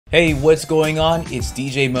Hey, what's going on? It's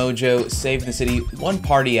DJ Mojo, saving the city one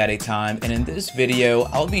party at a time, and in this video,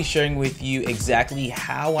 I'll be sharing with you exactly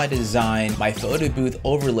how I design my photo booth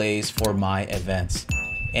overlays for my events.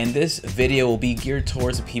 And this video will be geared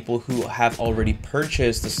towards the people who have already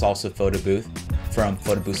purchased the Salsa Photo Booth from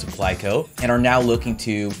Photobooth Supply Co. and are now looking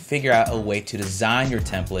to figure out a way to design your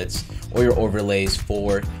templates or your overlays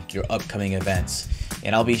for your upcoming events.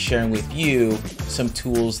 And I'll be sharing with you some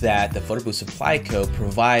tools that the Photobooth Supply Co.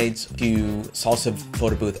 provides to Salsa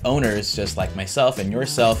Photo Booth owners just like myself and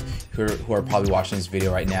yourself who are probably watching this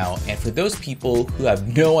video right now. And for those people who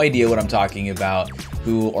have no idea what I'm talking about,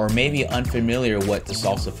 who are maybe unfamiliar what the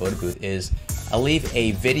Salsa Photo Booth is, I'll leave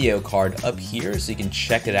a video card up here so you can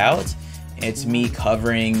check it out. It's me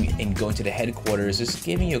covering and going to the headquarters, just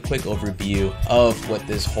giving you a quick overview of what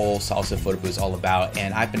this whole Salsa Photo Booth is all about.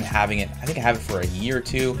 And I've been having it, I think I have it for a year or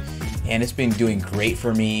two, and it's been doing great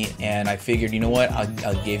for me. And I figured, you know what,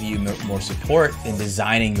 I'll give you more support in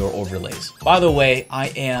designing your overlays. By the way, I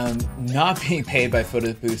am not being paid by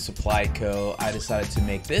Photobooth Supply Co. I decided to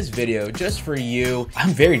make this video just for you. I'm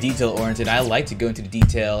very detail oriented. I like to go into the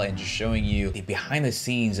detail and just showing you the behind the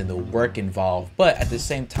scenes and the work involved. But at the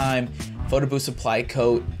same time, Photobooth Supply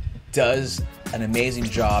Co. does an amazing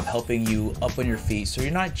job helping you up on your feet. So you're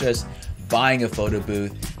not just buying a photo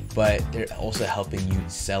booth, but they're also helping you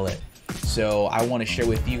sell it. So I want to share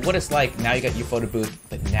with you what it's like. Now you got your photo booth,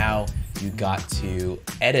 but now you got to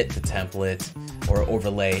edit the template or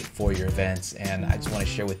overlay for your events. And I just want to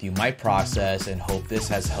share with you my process and hope this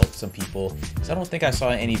has helped some people, because I don't think I saw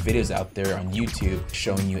any videos out there on YouTube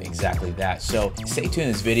showing you exactly that. So stay tuned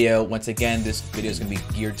in this video. Once again, this video is going to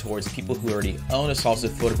be geared towards people who already own a Salsa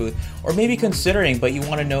photo booth, or maybe considering, but you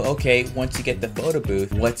want to know, okay, once you get the photo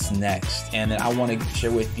booth, what's next? And then I want to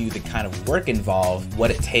share with you the kind of work involved,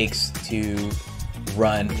 what it takes to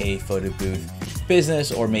run a photo booth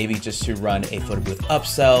business, or maybe just to run a photo booth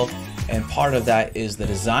upsell. And part of that is the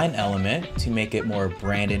design element to make it more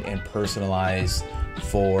branded and personalized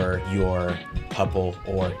for your couple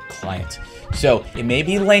or client. So it may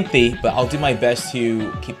be lengthy, but I'll do my best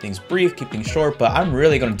to keep things brief, keep things short, but I'm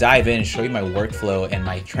really going to dive in and show you my workflow and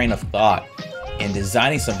my train of thought in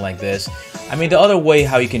designing something like this. I mean, the other way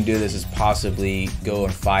how you can do this is possibly go on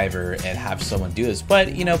Fiverr and have someone do this.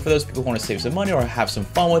 But, you know, for those people who want to save some money or have some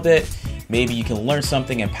fun with it, maybe you can learn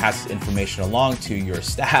something and pass this information along to your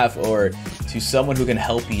staff or to someone who can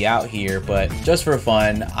help you out here. But just for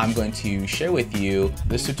fun, I'm going to share with you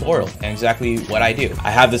this tutorial and exactly what I do.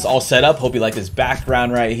 I have this all set up. Hope you like this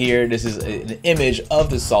background right here. This is an image of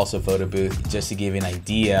the Salsa Photo Booth just to give you an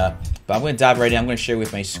idea. But I'm going to dive right in. I'm going to share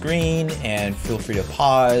with my screen, and feel free to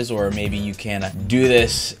pause, or maybe you can do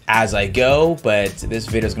this as I go, but this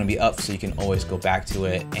video is going to be up so you can always go back to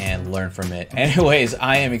it and learn from it. Anyways,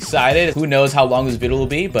 I am excited. Who knows how long this video will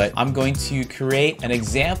be, but I'm going to create an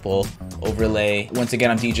example overlay. Once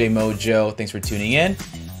again, I'm DJ Mojo. Thanks for tuning in,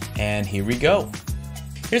 and here we go.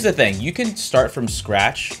 Here's the thing, you can start from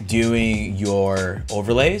scratch doing your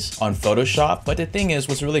overlays on Photoshop, but the thing is,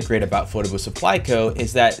 what's really great about Photobooth Supply Co.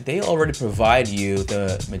 is that they already provide you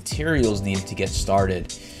the materials needed to get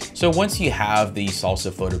started. So once you have the Salsa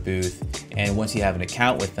Photo Booth, and once you have an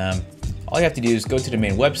account with them, all you have to do is go to the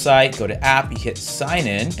main website, go to app, you hit sign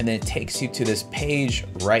in, and then it takes you to this page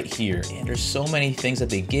right here. And there's so many things that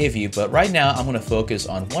they give you, but right now I'm gonna focus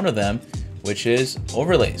on one of them, which is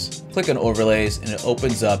overlays. Click on overlays and it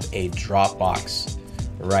opens up a drop box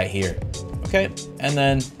right here. Okay, and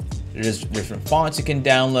then there's different fonts you can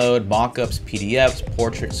download, mockups, PDFs,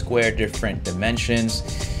 portrait, square, different dimensions.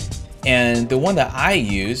 And the one that I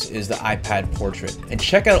use is the iPad portrait. And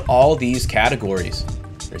check out all these categories.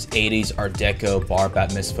 There's 80s, Art Deco, Bar,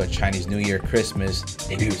 Bat Mitzvah, Chinese New Year, Christmas,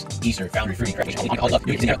 debuts, Easter, Foundry, Fruity,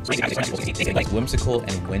 whimsical,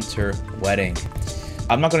 and winter wedding.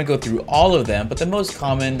 I'm not going to go through all of them, but the most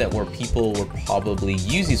common that where people will probably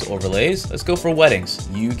use these overlays, let's go for weddings.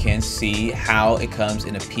 You can see how it comes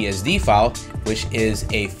in a PSD file, which is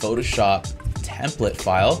a Photoshop template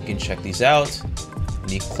file. You can check these out. When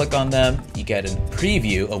you click on them, you get a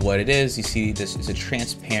preview of what it is. You see this is a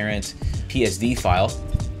transparent PSD file,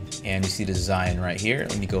 and you see the design right here.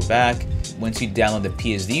 Let me go back. Once you download the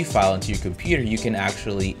PSD file into your computer, you can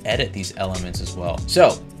actually edit these elements as well.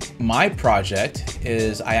 So my project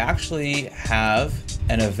is I actually have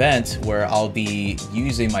an event where I'll be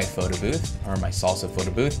using my photo booth, or my Salsa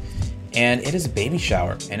photo booth, and it is a baby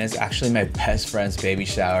shower, and it's actually my best friend's baby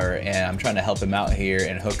shower, and I'm trying to help him out here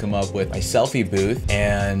and hook him up with my selfie booth,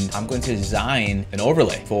 and I'm going to design an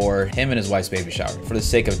overlay for him and his wife's baby shower. For the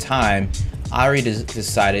sake of time, I already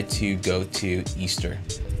decided to go to Easter.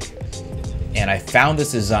 And I found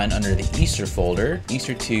this design under the Easter folder,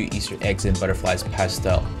 Easter 2, Easter eggs and butterflies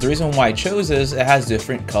pastel. The reason why I chose this, it has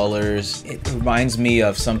different colors. It reminds me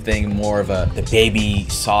of something more of the baby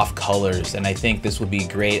soft colors, and I think this would be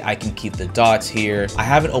great. I can keep the dots here. I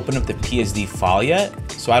haven't opened up the PSD file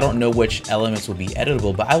yet, so I don't know which elements will be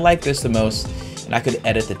editable, but I like this the most. And I could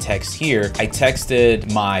edit the text here. I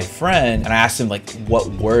texted my friend and I asked him like, what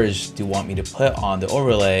words do you want me to put on the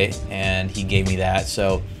overlay? And he gave me that.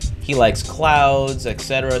 So he likes clouds,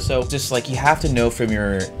 etc. So just like, you have to know from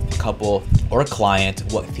your couple or client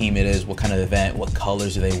what theme it is, what kind of event, what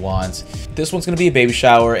colors do they want. This one's gonna be a baby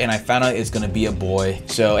shower, and I found out it's gonna be a boy.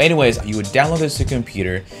 So anyways, you would download this to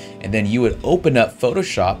computer and then you would open up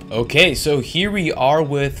Photoshop. Okay, so here we are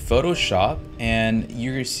with Photoshop, and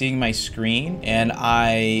you're seeing my screen, and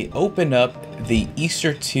I open up the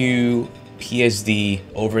Easter 2 PSD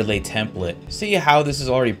overlay template. See how this is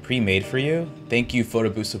already pre-made for you? Thank you,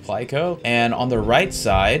 Photobooth Supply Co. And on the right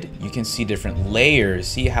side, you can see different layers.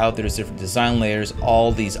 See how there's different design layers,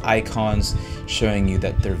 all these icons showing you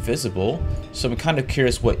that they're visible. So I'm kind of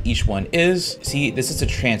curious what each one is. See, this is a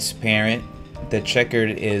transparent. The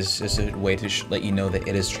checkered is just a way to let you know that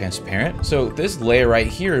it is transparent. So this layer right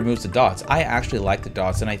here removes the dots. I actually like the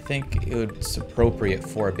dots, and I think it's appropriate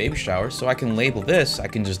for a baby shower. So I can label this, I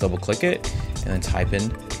can just double click it and then type in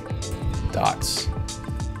dots.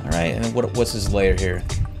 All right, and then what's this layer here?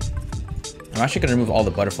 I'm actually gonna remove all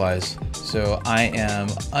the butterflies. So I am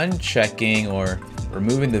unchecking or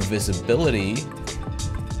removing the visibility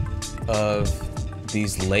of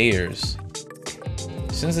these layers.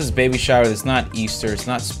 Since this baby shower, it's not Easter, it's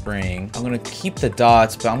not spring, I'm gonna keep the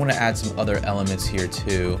dots, but I'm gonna add some other elements here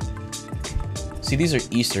too. See, these are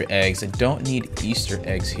Easter eggs. I don't need Easter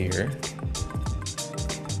eggs here.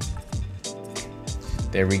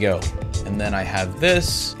 There we go. And then I have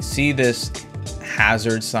this. See this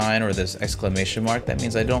hazard sign or this exclamation mark? That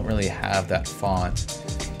means I don't really have that font.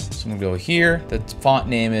 So I'm gonna go here. The font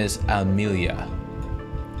name is Amelia.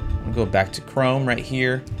 I'm gonna go back to Chrome right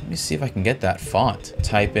here. Let me see if I can get that font.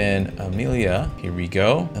 Type in Amelia, here we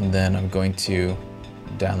go. And then I'm going to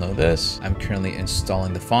download this. I'm currently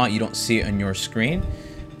installing the font. You don't see it on your screen,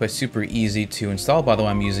 but super easy to install. By the way,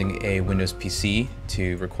 I'm using a Windows PC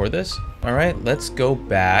to record this. All right, let's go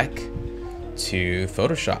back to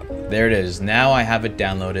Photoshop. There it is. Now I have it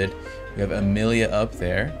downloaded. We have Amelia up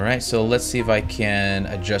there. All right, so let's see if I can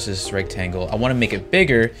adjust this rectangle. I want to make it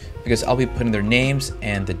bigger because I'll be putting their names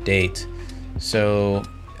and the date. So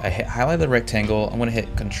I highlight the rectangle. I'm going to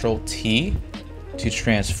hit Control T to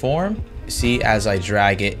transform. See, as I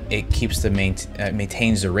drag it, it keeps the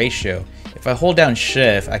maintains the ratio. If I hold down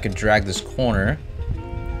Shift, I could drag this corner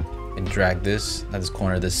and drag this, not this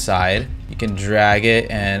corner, this side. You can drag it,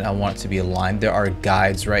 and I want it to be aligned. There are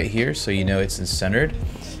guides right here, so you know it's centered.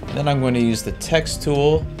 And then I'm going to use the text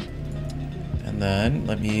tool, and then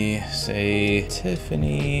let me say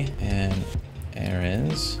Tiffany and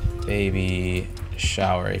Aaron's baby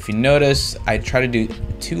shower. If you notice, I try to do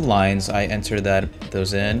 2 lines. I enter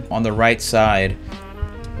those in. On the right side,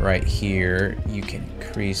 right here, you can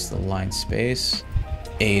increase the line space,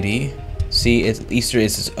 80. See, Easter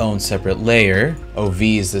is its own separate layer. OV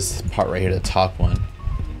is this part right here, the top one.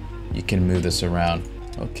 You can move this around.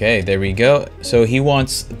 Okay, there we go. So he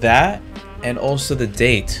wants that and also the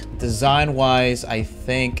date. Design-wise, I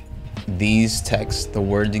think these texts, the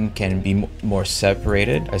wording can be more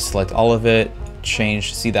separated. I select all of it,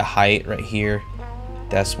 change, see the height right here.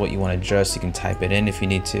 That's what you want to adjust. You can type it in if you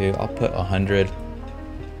need to. I'll put 100.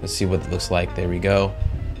 Let's see what it looks like. There we go.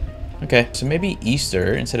 Okay, so maybe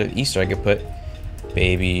Easter, instead of Easter, I could put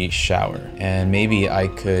baby shower. And maybe I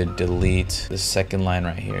could delete the second line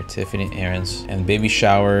right here, Tiffany and Aaron's. And baby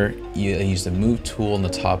shower, you use the move tool in the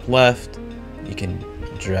top left. You can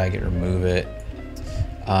drag it, remove it.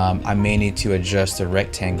 I may need to adjust the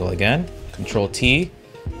rectangle again. Control T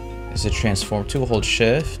is the transform tool, hold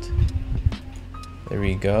Shift. There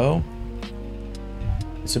we go.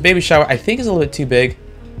 So baby shower, I think is a little bit too big.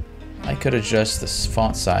 I could adjust this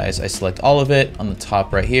font size. I select all of it on the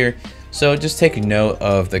top right here. So just take note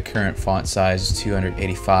of the current font size is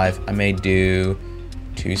 285. I may do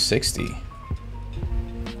 260.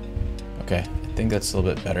 Okay, I think that's a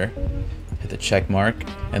little bit better. Hit the check mark.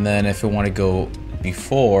 And then if I want to go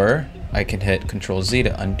before, I can hit Control Z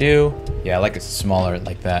to undo. Yeah, I like it smaller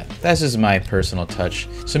like that. That's just my personal touch.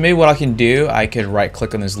 So maybe what I can do, I could right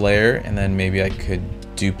click on this layer and then maybe I could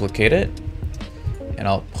duplicate it. And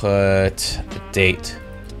I'll put the date.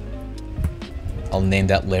 I'll name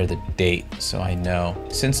that layer the date so I know.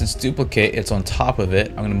 Since it's duplicate, it's on top of it.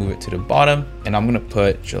 I'm gonna move it to the bottom and I'm gonna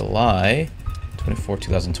put July 24,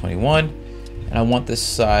 2021. And I want this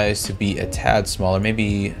size to be a tad smaller,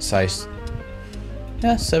 maybe size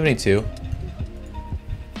 72.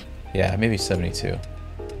 Yeah, maybe 72.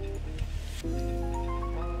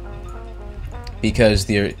 Because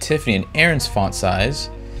the Tiffany and Aaron's font size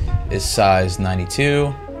is size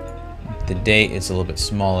 92. The date is a little bit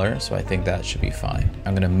smaller, so I think that should be fine.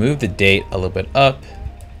 I'm gonna move the date a little bit up.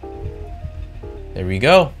 There we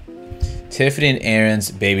go. Tiffany and Aaron's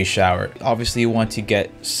baby shower. Obviously you want to get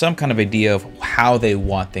some kind of idea of how they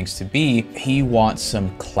want things to be. He wants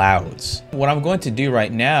some clouds. What I'm going to do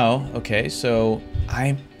right now, okay, so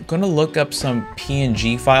I'm gonna look up some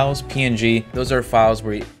PNG files. PNG, those are files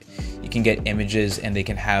where you can get images and they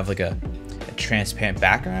can have like a transparent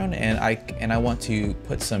background, and I want to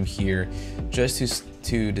put some here just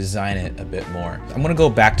to design it a bit more. I'm gonna go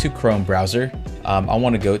back to Chrome browser. I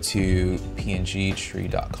want to go to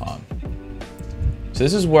pngtree.com. So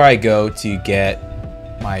this is where I go to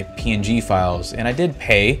get my PNG files, and I did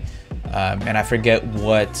pay, and I forget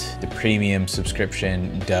what the premium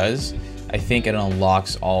subscription does. I think it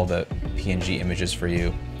unlocks all the PNG images for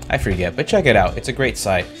you. I forget, but check it out. It's a great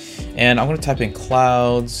site. And I'm gonna type in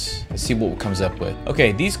clouds. Let's see what it comes up with.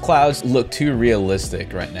 Okay, these clouds look too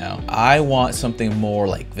realistic right now. I want something more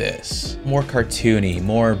like this. More cartoony,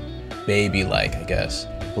 more baby-like, I guess.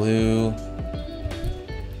 Blue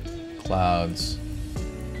clouds.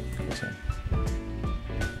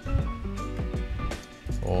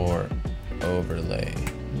 Or overlay.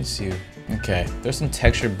 Let me see. Okay, there's some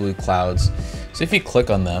textured blue clouds. So if you click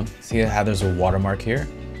on them, see how there's a watermark here?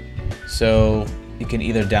 So you can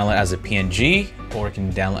either download as a PNG or you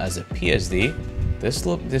can download as a PSD.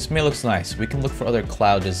 This may look nice. We can look for other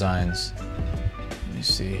cloud designs. Let me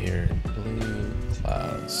see here, blue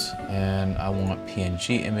clouds. And I want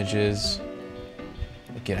PNG images.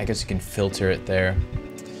 Again, I guess you can filter it there.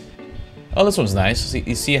 Oh, this one's nice. So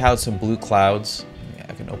you see how it's some blue clouds.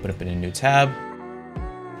 I can open up in a new tab.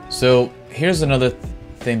 So here's another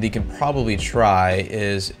thing that you can probably try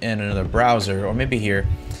is in another browser, or maybe here,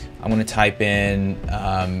 I'm gonna type in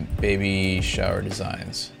baby shower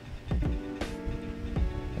designs.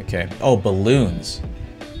 Okay, oh, balloons.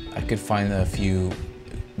 I could find a few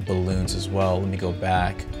balloons as well. Let me go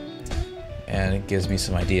back, and it gives me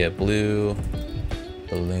some idea. Blue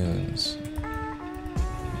balloons.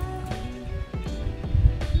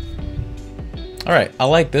 All right, I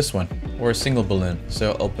like this one, or a single balloon.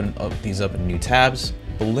 So open up these up in new tabs.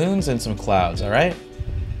 Balloons and some clouds, all right?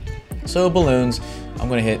 So balloons, I'm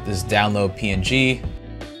gonna hit this download PNG.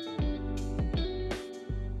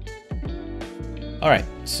 All right,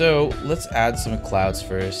 so let's add some clouds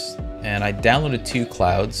first. And I downloaded 2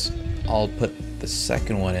 clouds. I'll put the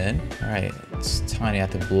second one in. All right, it's tiny, I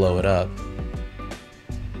have to blow it up.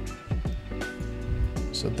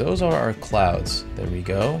 So those are our clouds, there we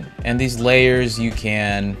go. And these layers, you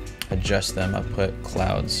can adjust them. I put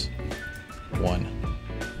clouds 1.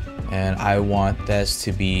 And I want this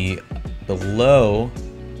to be below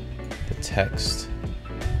the text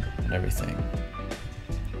and everything.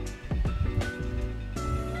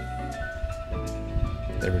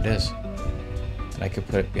 There it is. And I could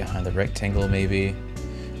put it behind the rectangle maybe.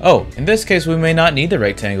 Oh, in this case, we may not need the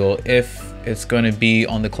rectangle if it's going to be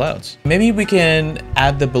on the clouds. Maybe we can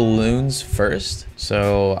add the balloons first.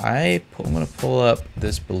 So I'm going to pull up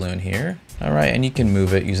this balloon here. All right, and you can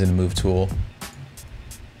move it using the move tool,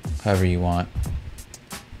 however you want.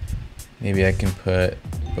 Maybe I can put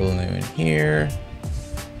balloon here.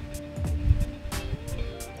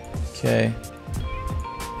 Okay.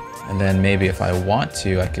 And then maybe if I want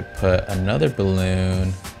to, I could put another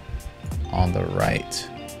balloon on the right.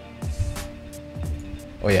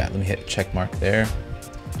 Oh yeah, let me hit check mark there.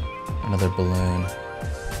 Another balloon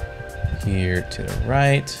here to the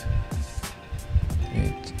right.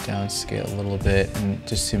 Downscale a little bit, and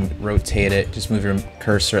just to rotate it, just move your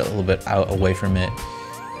cursor a little bit out away from it.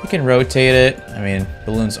 You can rotate it. I mean,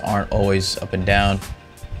 balloons aren't always up and down.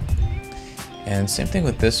 And same thing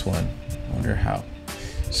with this one. I wonder how.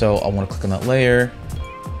 So I want to click on that layer.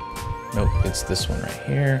 Nope, it's this one right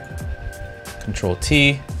here. Control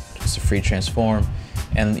T, just a free transform.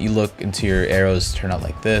 And you look into your arrows, turn out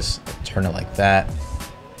like this, turn it like that.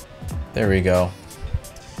 There we go.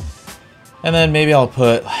 And then maybe I'll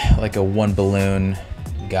put like a 1 balloon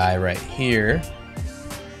guy right here.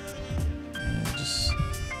 And just,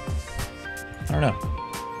 I don't know.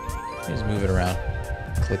 Just move it around.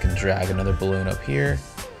 Click and drag another balloon up here.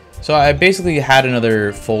 So I basically had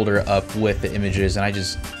another folder up with the images, and I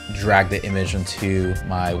just dragged the image into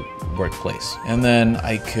my workplace. And then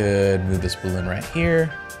I could move this balloon right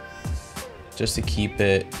here just to keep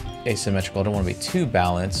it asymmetrical. I don't want to be too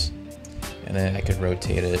balanced. And then I could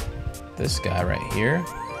rotate it this guy right here.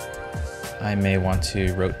 I may want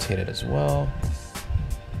to rotate it as well.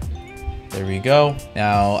 There we go.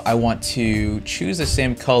 Now I want to choose the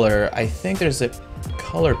same color. I think there's a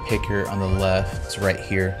color picker on the left. It's right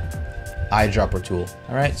here. Eyedropper tool.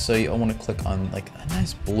 All right, so I want to click on like a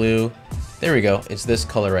nice blue. There we go. It's this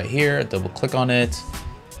color right here. Double click on it.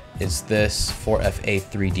 It's this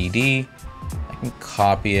 4FA3DD. I can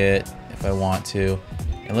copy it if I want to.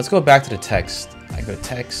 And let's go back to the text. I go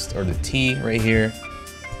text or the T right here.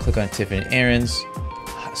 Click on Tiffany Aaron's.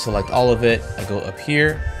 Select all of it. I go up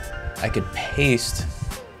here. I could paste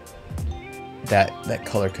that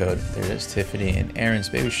color code. There it is, Tiffany and Aaron's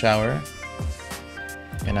baby shower.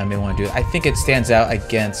 And I may want to do it. I think it stands out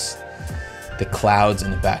against the clouds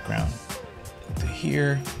in the background. To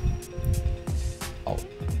here, I'll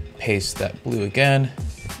paste that blue again.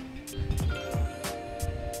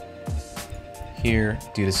 Here,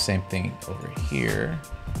 do the same thing over here.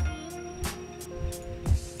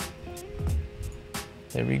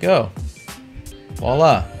 There we go.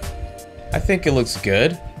 Voila. I think it looks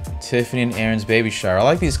good. Tiffany and Aaron's baby shower. I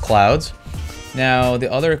like these clouds. Now,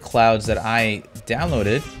 the other clouds that I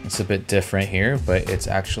downloaded, it's a bit different here, but it's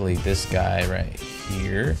actually this guy right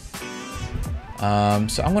here.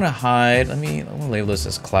 So I'm gonna hide, I'm gonna label this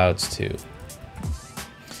as clouds 2.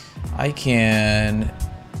 I can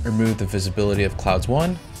remove the visibility of clouds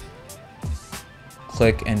 1.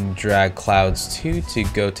 Click and drag clouds 2 to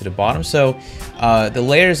go to the bottom. So the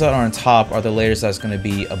layers that are on top are the layers that's gonna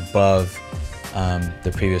be above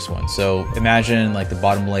the previous one. So imagine like the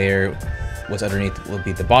bottom layer, what's underneath will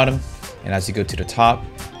be the bottom. And as you go to the top,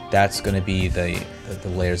 that's going to be the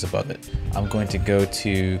layers above it. I'm going to go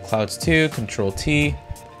to clouds 2, Control T.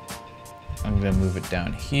 I'm going to move it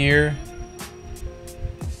down here.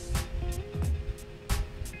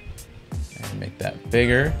 And make that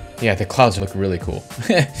bigger. Yeah, the clouds look really cool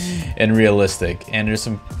and realistic. And there's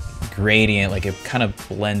some gradient, like it kind of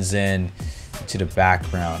blends in to the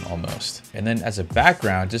background almost. And then as a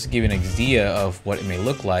background, just to give you an idea of what it may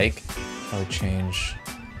look like, I would change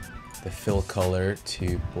the fill color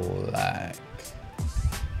to black.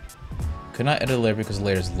 Could not edit a layer because the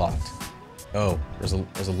layer is locked. Oh, there's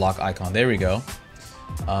a lock icon. There we go.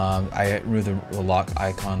 I removed the lock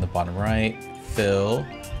icon in the bottom right. Fill.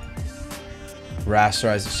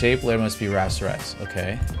 Rasterize the shape. Layer must be rasterized.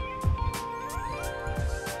 Okay.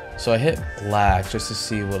 So I hit black just to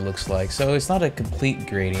see what it looks like. So it's not a complete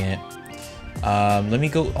gradient. Let me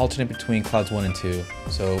go alternate between clouds 1 and 2.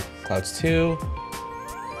 So clouds 2.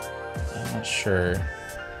 I'm not sure.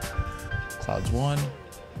 Clouds 1.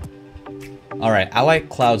 All right, I like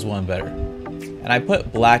clouds 1 better. And I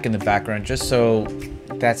put black in the background just so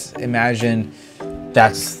imagine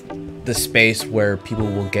that's the space where people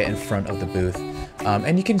will get in front of the booth.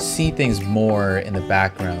 And you can see things more in the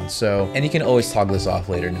background. And you can always toggle this off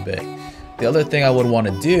later in a bit. The other thing I would want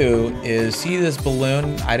to do is see this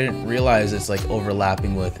balloon. I didn't realize it's like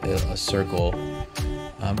overlapping with a circle.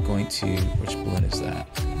 I'm going to, which balloon is that?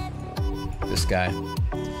 This guy.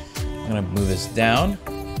 I'm gonna move this down.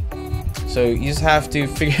 So you just have to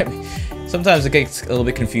figure out, sometimes it gets a little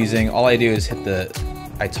bit confusing. All I do is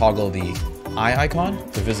I toggle the eye icon,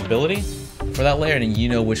 the visibility for that layer, and you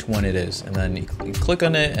know which one it is. And then you click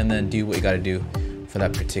on it and then do what you gotta do for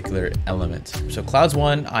that particular element. So clouds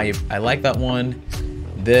 1, I like that one.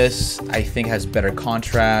 This I think has better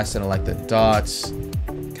contrast and I like the dots.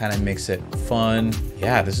 Kind of makes it fun.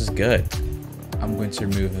 Yeah, this is good. I'm going to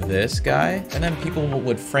remove this guy, and then people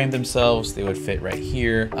would frame themselves. They would fit right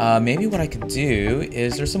here. Maybe what I could do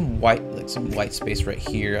is there's some white space right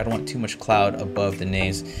here. I don't want too much cloud above the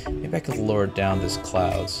names. Maybe I could lower down this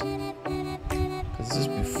clouds. Because this is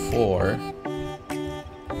before.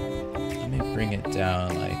 Let me bring it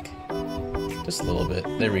down like just a little bit.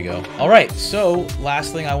 There we go. All right, so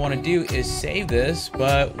last thing I want to do is save this,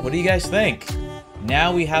 but what do you guys think?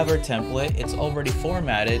 Now we have our template. It's already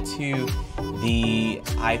formatted to the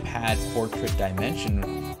iPad portrait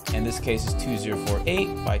dimension. In this case, is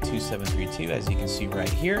 2048 by 2732, as you can see right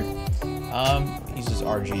here. It uses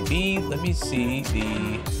RGB. Let me see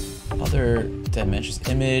the other dimensions.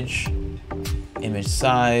 Image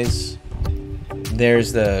size.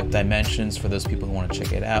 There's the dimensions for those people who want to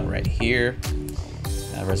check it out right here.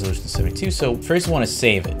 Resolution 72. So first I want to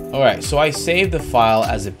save it. All right, so I saved the file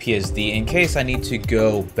as a PSD in case I need to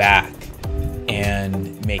go back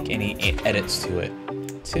and make any edits to it.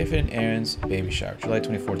 Tiffany and Aaron's baby shower, July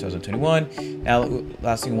 24, 2021. Now,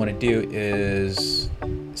 last thing I want to do is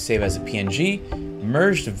save as a PNG,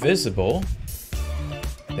 merge to visible.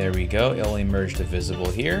 There we go. It only merged to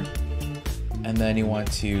visible here. And then you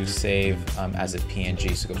want to save as a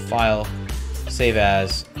PNG. So go File, save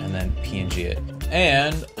as, and then PNG it.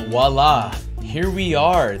 And voila, here we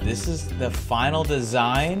are. This is the final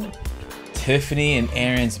design. Tiffany and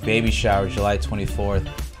Aaron's baby shower, July 24th,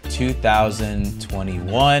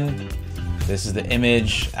 2021. This is the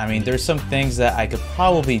image. I mean, there's some things that I could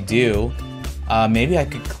probably do. Maybe I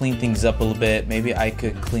could clean things up a little bit. Maybe I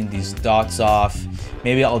could clean these dots off.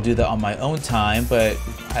 Maybe I'll do that on my own time, but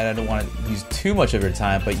I don't want to use too much of your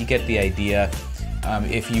time, but you get the idea.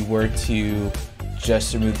 If you were to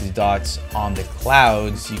just remove the dots on the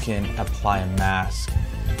clouds, you can apply a mask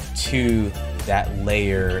to that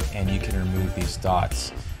layer and you can remove these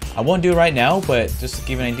dots. I won't do it right now, but just to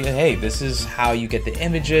give an idea, hey, this is how you get the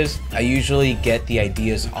images. I usually get the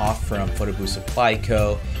ideas off from Photobooth Supply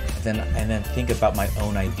Co. and then think about my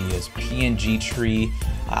own ideas. PNG tree,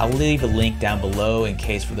 I'll leave a link down below in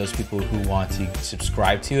case for those people who want to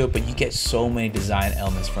subscribe to it, but you get so many design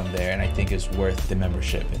elements from there, and I think it's worth the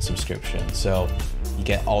membership and subscription. So you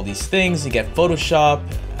get all these things, you get Photoshop,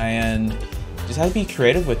 and just have to be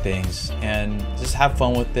creative with things and just have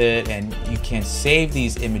fun with it. And you can save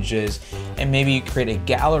these images and maybe create a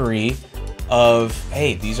gallery of,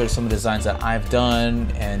 hey, these are some of the designs that I've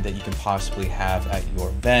done and that you can possibly have at your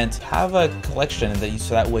event. Have a collection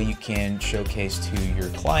so that way you can showcase to your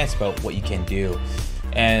clients about what you can do.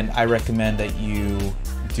 And I recommend that you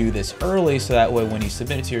do this early so that way when you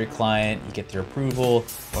submit it to your client, you get their approval,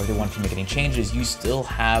 or if they want to make any changes, you still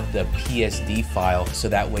have the PSD file so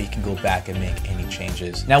that way you can go back and make any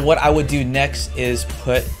changes. Now what I would do next is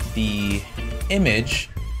put the image,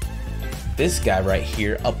 this guy right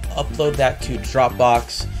here, upload that to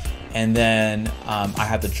Dropbox, and then I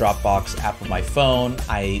have the Dropbox app on my phone.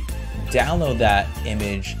 I download that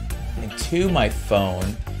image into my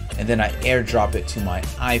phone and then I airdrop it to my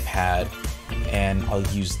iPad, and I'll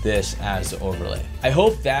use this as the overlay. I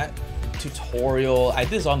hope that tutorial, I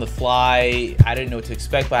did this on the fly. I didn't know what to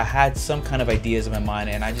expect, but I had some kind of ideas in my mind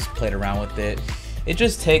and I just played around with it. It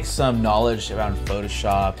just takes some knowledge around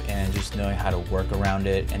Photoshop and just knowing how to work around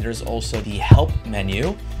it. And there's also the help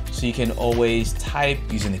menu, so you can always type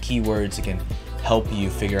using the keywords. It can help you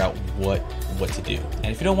figure out what to do. And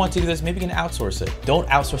if you don't want to do this, maybe you can outsource it. Don't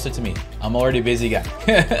outsource it to me. I'm already a busy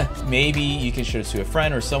guy. Maybe you can share this to a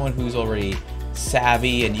friend or someone who's already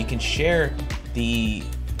savvy, and you can share the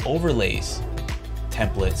overlays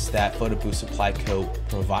templates that Photobooth Supply Co.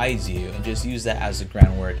 provides you and just use that as the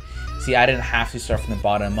groundwork. See, I didn't have to start from the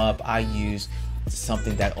bottom up. I use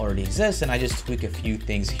something that already exists and I just tweak a few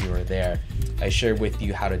things here or there. I share with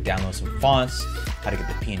you how to download some fonts, how to get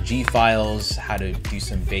the PNG files, how to do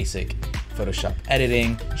some basic Photoshop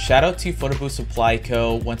editing. Shout out to Photobooth Supply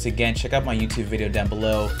Co. Once again, check out my YouTube video down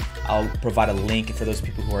below. I'll provide a link for those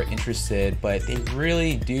people who are interested, but they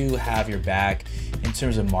really do have your back in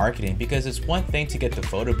terms of marketing, because it's one thing to get the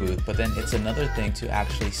photo booth, but then it's another thing to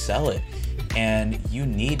actually sell it. And you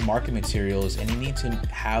need market materials and you need to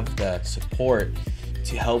have the support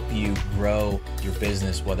to help you grow your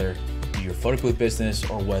business, whether your photo booth business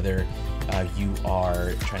or whether you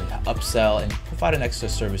are trying to upsell and provide an extra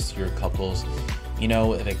service to your couples. You know,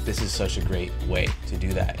 like, this is such a great way to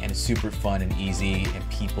do that, and it's super fun and easy and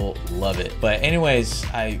people love it. But anyways,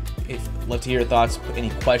 I'd love to hear your thoughts.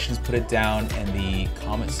 Any questions, put it down in the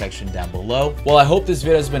comment section down below. Well, I hope this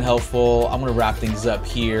video has been helpful. I'm gonna wrap things up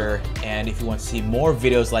here, and if you want to see more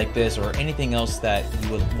videos like this or anything else that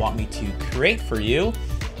you would want me to create for you,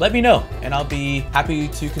 let me know and I'll be happy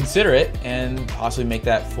to consider it and possibly make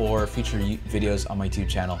that for future videos on my YouTube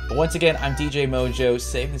channel. But once again, I'm DJ Mojo,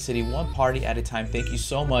 saving the city one party at a time. Thank you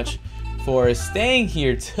so much for staying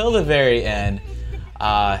here till the very end,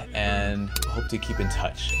 and hope to keep in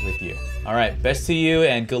touch with you. All right, best to you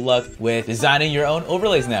and good luck with designing your own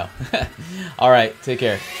overlays now. All right, take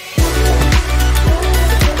care.